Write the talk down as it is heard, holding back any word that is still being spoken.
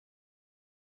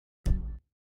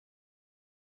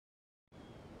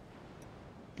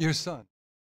Your son.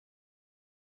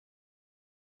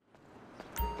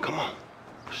 Come on.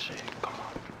 Shit, come on.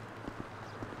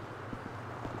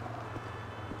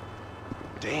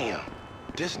 Damn,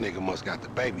 this nigga must got the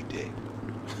baby dick.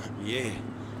 Yeah,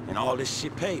 and all this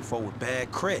shit paid for with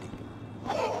bad credit.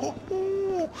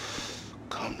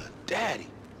 Come to daddy.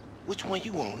 Which one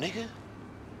you want, nigga?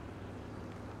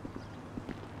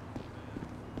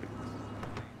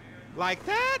 Like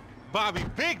that? Bobby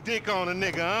big dick on a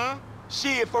nigga, huh?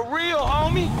 Shit, for real,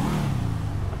 homie.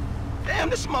 Damn,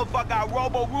 this motherfucker got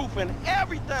robo-roof and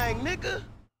everything, nigga.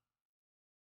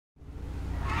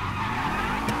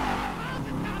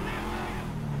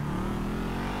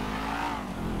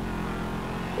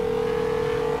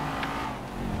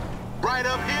 Right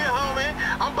up here, homie.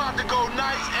 I'm about to go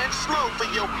nice and slow for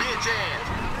your bitch ass.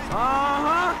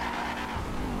 Uh-huh.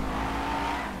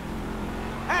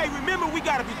 Hey, remember we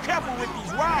gotta be careful with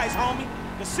these rides, homie.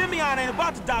 The Simeon ain't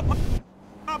about to dock my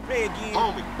pay again.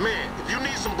 Homie, man, if you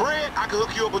need some bread, I can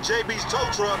hook you up with JB's tow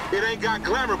truck. It ain't got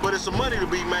glamour, but it's some money to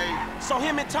be made. So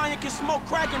him and Tanya can smoke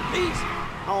crack in peace?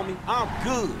 Homie, I'm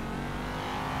good.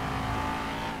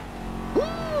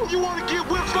 Woo! You wanna get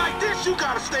whips like this, you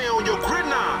gotta stay on your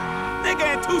gridiron.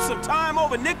 Nigga ain't too some time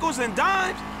over nickels and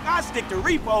dimes. I stick to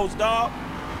repos, dawg.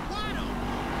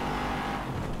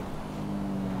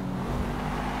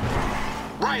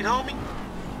 Right, homie?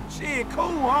 Shit, cool,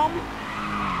 homie.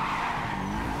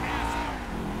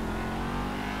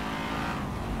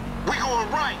 We going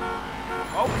right.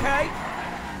 Okay.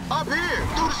 Up here,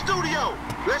 through the studio.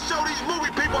 Let's show these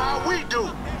movie people how we do.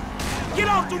 Get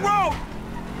off the road!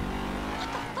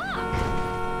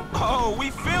 Oh,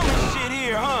 we filming shit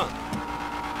here, huh?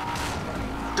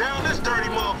 Down this dirty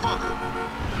motherfucker.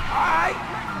 All right.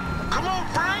 Come on,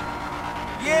 Frank.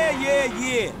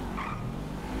 Yeah.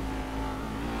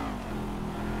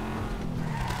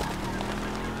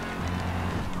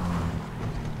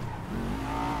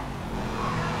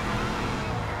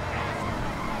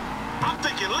 I'm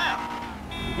thinking left.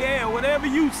 Yeah, whatever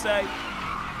you say.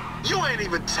 You ain't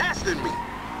even testing me.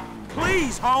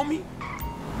 Please, homie.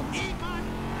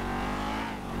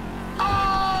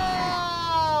 Oh!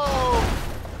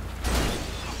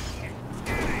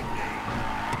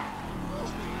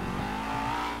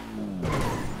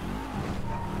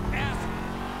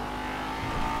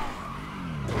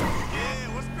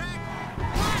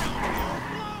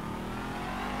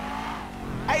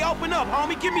 Hey, open up,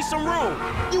 homie. Give me some room.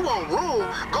 You want room?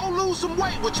 Go lose some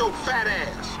weight with your fat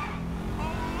ass.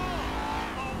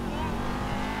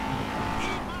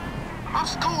 I'm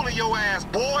schooling your ass,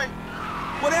 boy.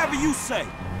 Whatever you say.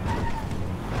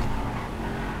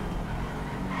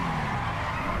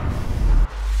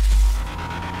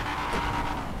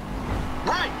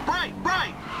 Right.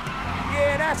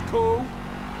 Yeah, that's cool.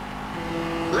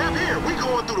 Left here, we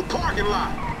going through the parking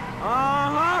lot.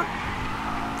 Uh-huh.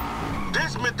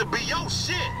 This meant to be your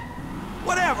shit.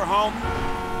 Whatever, homie.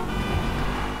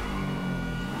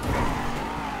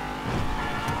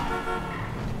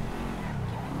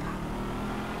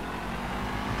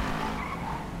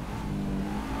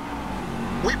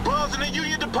 We buzzing the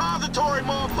Union Depository,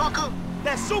 motherfucker.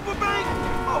 That super bank?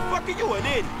 Motherfucker, you an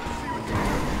idiot.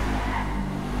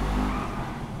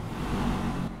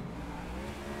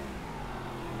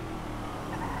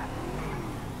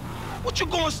 What you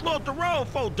going slow up the road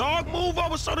for, dog? Move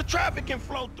over so the traffic can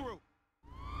flow through.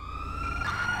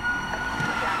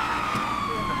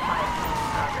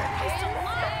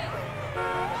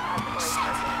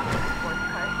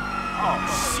 Oh,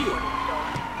 shit.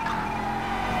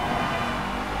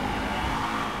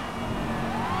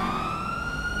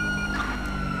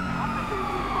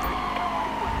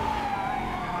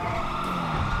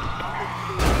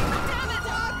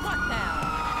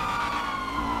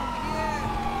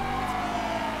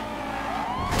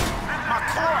 My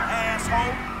car,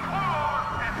 asshole.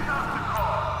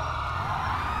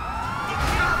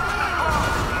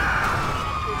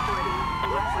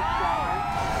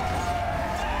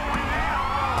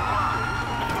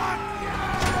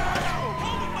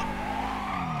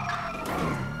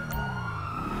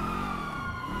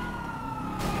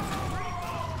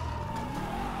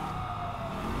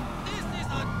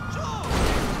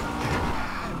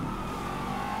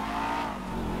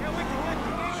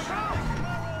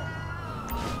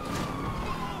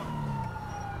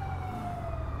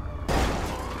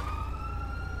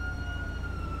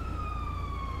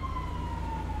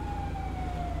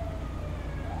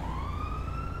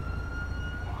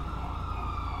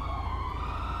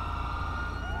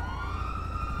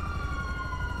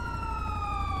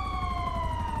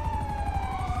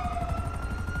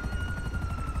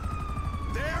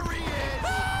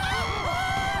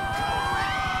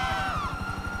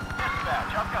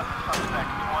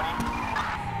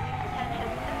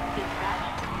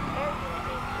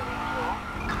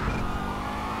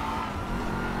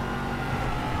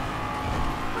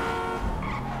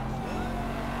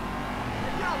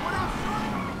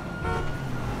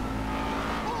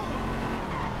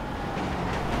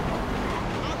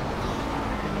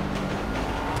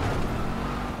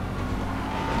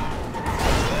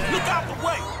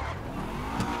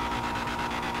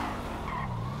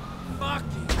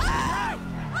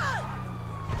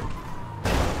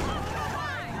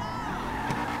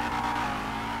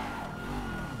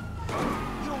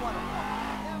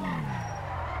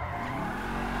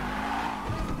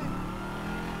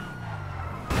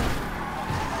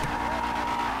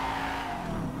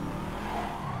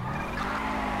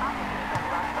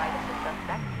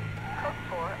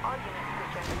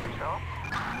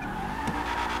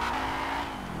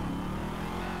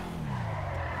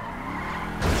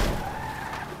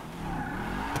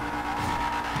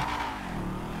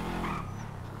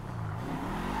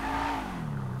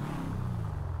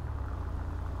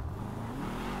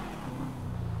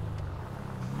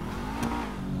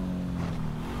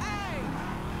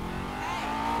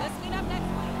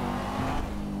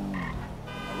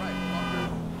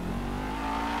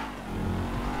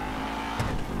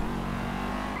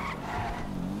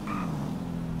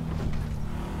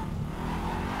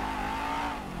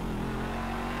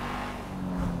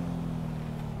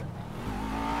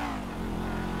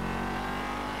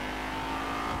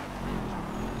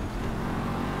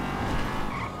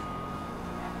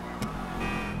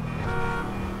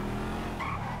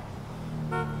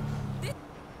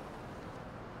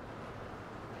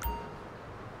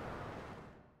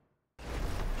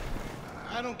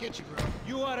 don't get you, bro.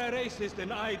 You are a racist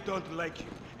and I don't like you.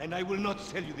 And I will not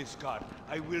sell you this car.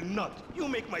 I will not. You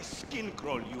make my skin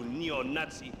crawl, you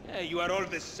neo-Nazi. Hey, you are all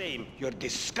the same. You're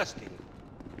disgusting.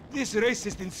 This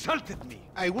racist insulted me.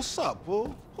 Hey, what's up,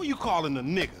 fool? Who you calling a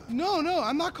nigga? No,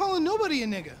 I'm not calling nobody a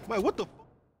nigga. Wait, what the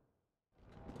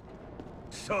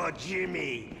So,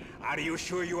 Jimmy, are you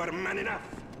sure you are man enough?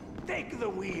 Take the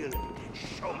wheel and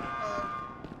show me.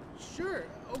 Sure,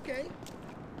 okay.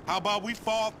 How about we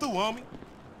fall through, homie?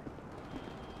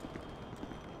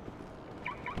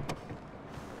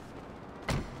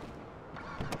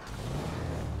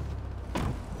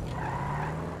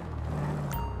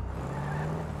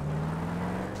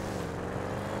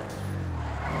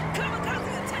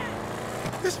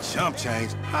 This chump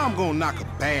change. How I'm gonna knock a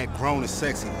bad, grown and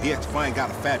sexy bitch if I ain't got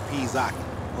a fat pizzaki?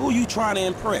 Who you trying to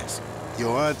impress?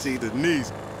 Your auntie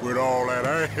Denise, with all that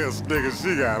ass, nigga,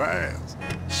 she got ass.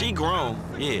 She grown,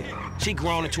 yeah. She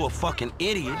grown into a fucking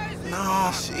idiot.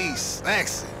 No, she's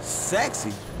sexy.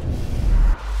 Sexy?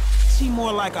 She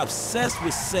more like obsessed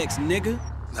with sex, nigga.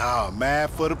 Nah, mad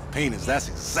for the penis. That's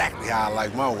exactly how I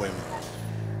like my women.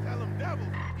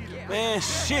 Man,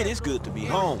 shit, it's good to be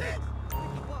home.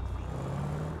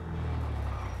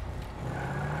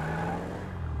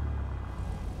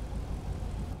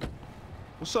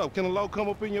 What's up? Can a low come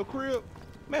up in your crib?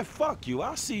 Man, fuck you.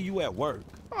 I'll see you at work.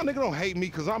 Oh, nigga, don't hate me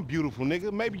because I'm beautiful,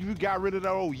 nigga. Maybe if you got rid of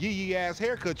that old yee-yee ass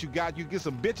haircut you got, you get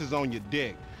some bitches on your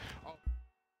dick.